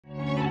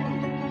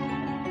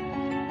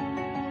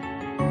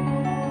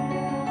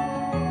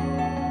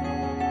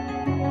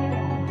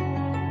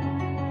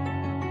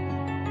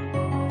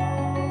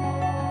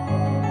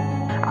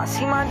I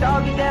see my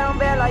doggy down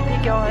bad, like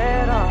pick your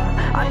head up.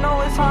 I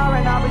know it's hard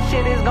right now, but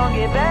shit is gon'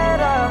 get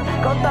better.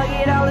 Go thug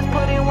it out, let's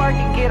put in work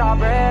and get our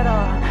bread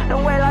up. The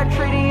way life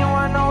treating you,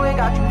 I know it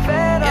got you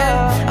fed up.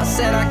 Yeah, I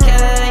said I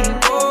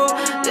can't go.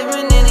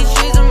 Living in these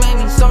streets that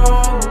make me so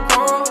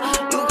cold.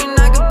 You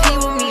cannot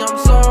compete with me, I'm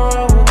so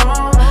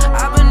wrong.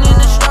 I've been in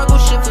the struggle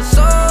shit for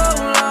so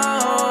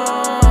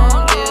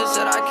long. Yeah,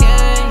 said I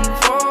can't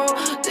fall.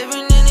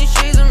 Living in these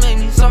streets that make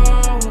me so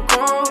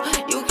cold.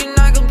 You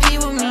cannot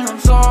compete with me,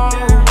 I'm so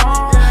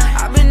wrong.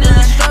 I've been in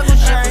the struggle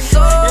shit for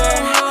so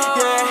long.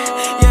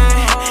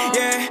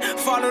 Yeah.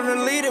 Follow the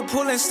leader,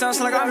 pulling stunts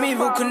like I'm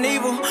evil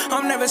Knievel.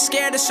 I'm never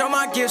scared to show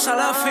my gifts, I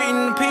love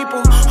feeding the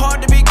people.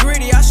 Hard to be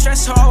greedy, I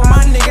stress hard,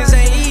 my niggas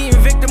ain't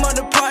eating. Victim of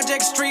the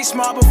project, street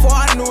smart before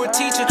I knew a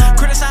teacher.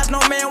 Criticize no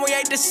man, we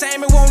ain't the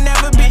same, it won't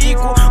never be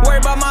equal. Worry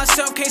about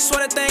myself, can't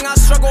sweat a thing, I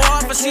struggle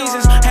hard for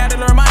seasons. Had to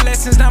learn my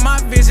lessons, now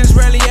my vision's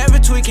rarely ever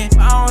tweaking.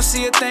 I don't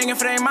see a thing,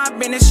 if it ain't my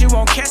business, you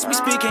won't catch me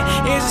speaking.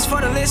 Ears is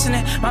for the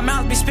listening, my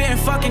mouth be spitting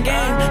fucking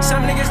game.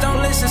 Some niggas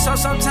don't listen, so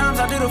sometimes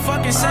I do the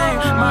fucking same.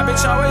 My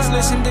bitch always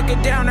listen, dick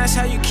it down, that's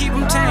how you keep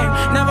them tame.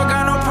 Never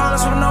got no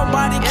problems with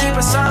nobody, keep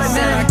a solid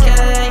name. I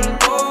can't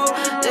go.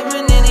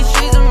 Living in these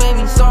streets that make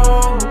me so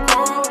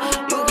cold.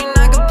 You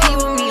cannot compete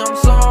with me, I'm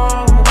so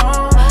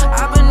wrong.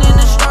 I've been in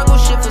the struggle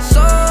shit for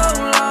so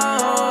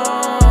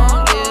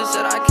long. Yeah,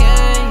 said I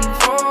can't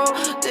fall.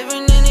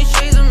 Living in these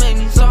streets that make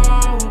me so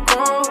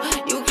cold.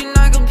 You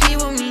cannot compete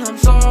with me, I'm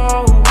so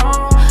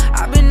wrong.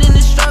 I've been in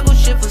the struggle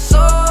shit for so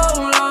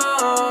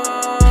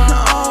long.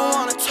 I don't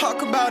wanna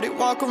talk about it,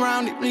 walk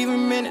around it, leave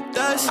him in the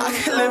dust. I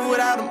can live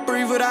without him,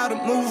 breathe without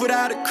him, move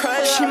without a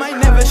crush. She might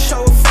never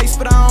show a face,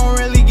 but I don't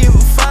really give a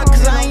fuck.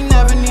 Cause I ain't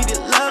never needed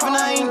love and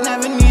I ain't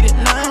never needed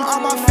none. All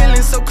my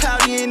feelings so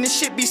cloudy and this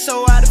shit be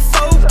so out of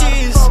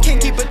focus.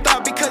 Can't keep a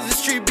thought because the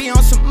street be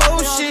on some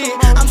more shit.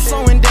 I'm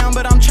slowing down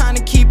but I'm trying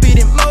to keep it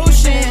in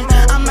motion.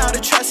 I'm out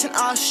of trust and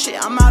all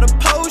shit, I'm out of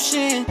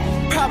potion.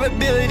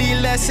 Probability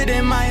lesser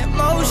than my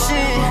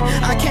emotion.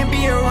 I can't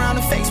be around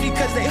the fakes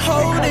because they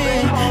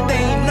holding. They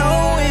ain't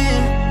knowing.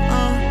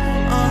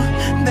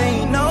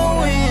 They ain't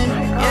knowing.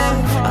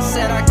 Yeah, I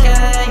said I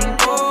can't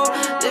go.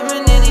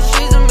 Living in these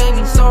streets that make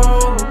me so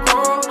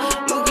cold.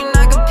 You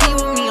cannot compete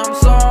with me, I'm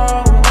so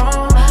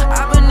wrong.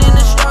 I've been in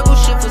the struggle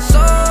shit for so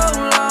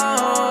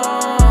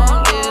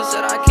long. Yeah,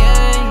 said I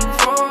can't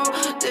fall.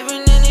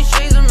 Living in these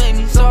streets that make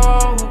me so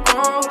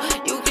cold.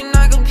 You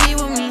cannot compete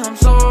with me, I'm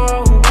so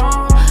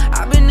wrong.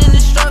 I've been in the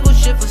struggle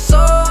shit for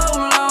so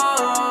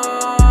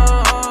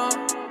long.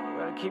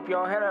 Better keep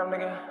your head up,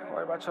 nigga.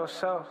 Worry about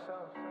yourself.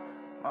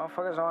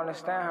 Motherfuckers don't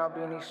understand how I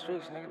be in these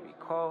streets, nigga. Be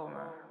cold,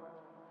 man.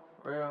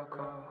 Real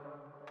cold.